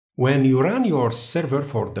When you run your server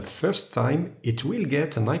for the first time, it will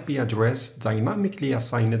get an IP address dynamically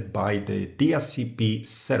assigned by the DHCP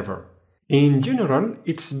server. In general,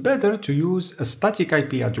 it's better to use a static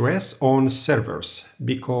IP address on servers,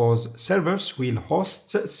 because servers will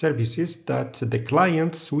host services that the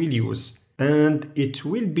clients will use, and it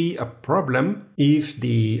will be a problem if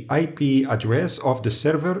the IP address of the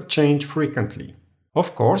server changes frequently.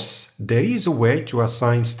 Of course, there is a way to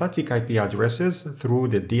assign static IP addresses through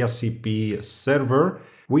the DHCP server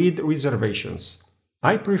with reservations.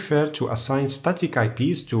 I prefer to assign static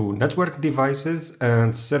IPs to network devices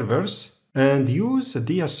and servers, and use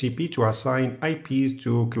DHCP to assign IPs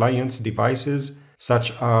to clients' devices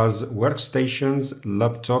such as workstations,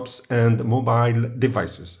 laptops, and mobile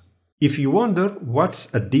devices. If you wonder what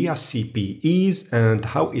a DHCP is and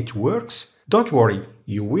how it works, don't worry,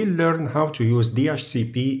 you will learn how to use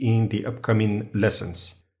DHCP in the upcoming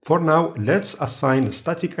lessons. For now, let's assign a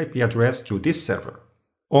static IP address to this server.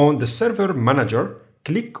 On the Server Manager,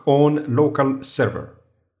 click on Local Server.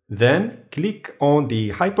 Then click on the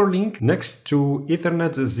hyperlink next to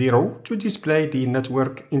Ethernet 0 to display the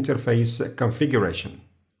network interface configuration.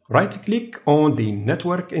 Right-click on the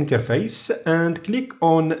network interface and click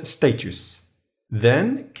on Status.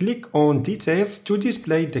 Then click on Details to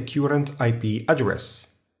display the current IP address.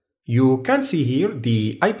 You can see here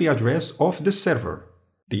the IP address of the server,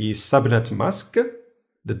 the subnet mask,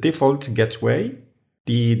 the default gateway,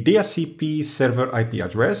 the DHCP server IP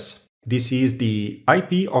address. This is the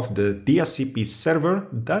IP of the DHCP server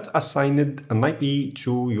that assigned an IP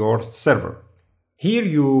to your server. Here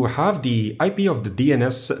you have the IP of the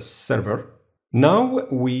DNS server. Now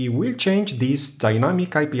we will change this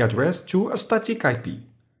dynamic IP address to a static IP.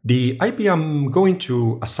 The IP I'm going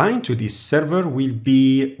to assign to this server will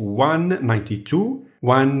be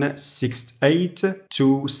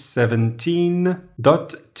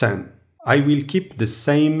 192.168.217.10. I will keep the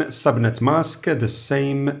same subnet mask, the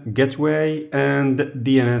same gateway and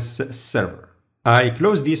DNS server. I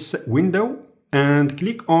close this window and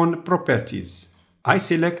click on Properties. I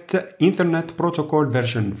select Internet Protocol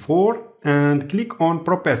version 4 and click on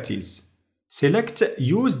Properties. Select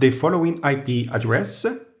Use the following IP address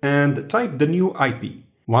and type the new IP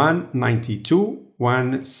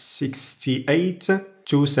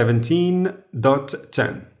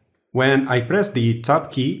 192.168.217.10. When I press the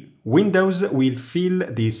Tab key, Windows will fill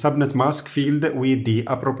the subnet mask field with the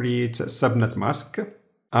appropriate subnet mask.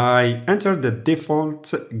 I enter the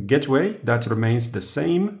default gateway that remains the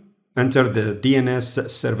same. Enter the DNS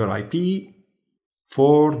server IP.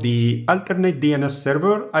 For the alternate DNS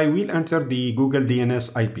server, I will enter the Google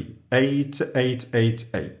DNS IP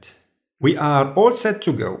 8888. We are all set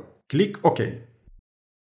to go. Click OK.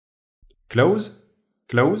 Close.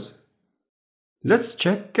 Close. Let's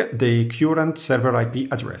check the current server IP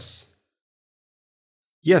address.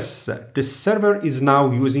 Yes, the server is now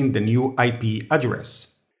using the new IP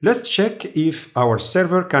address. Let's check if our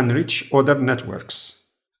server can reach other networks.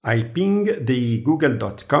 I ping the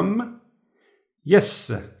google.com.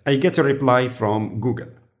 Yes, I get a reply from Google.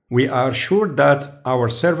 We are sure that our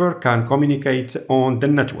server can communicate on the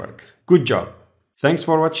network. Good job. Thanks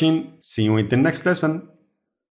for watching. See you in the next lesson.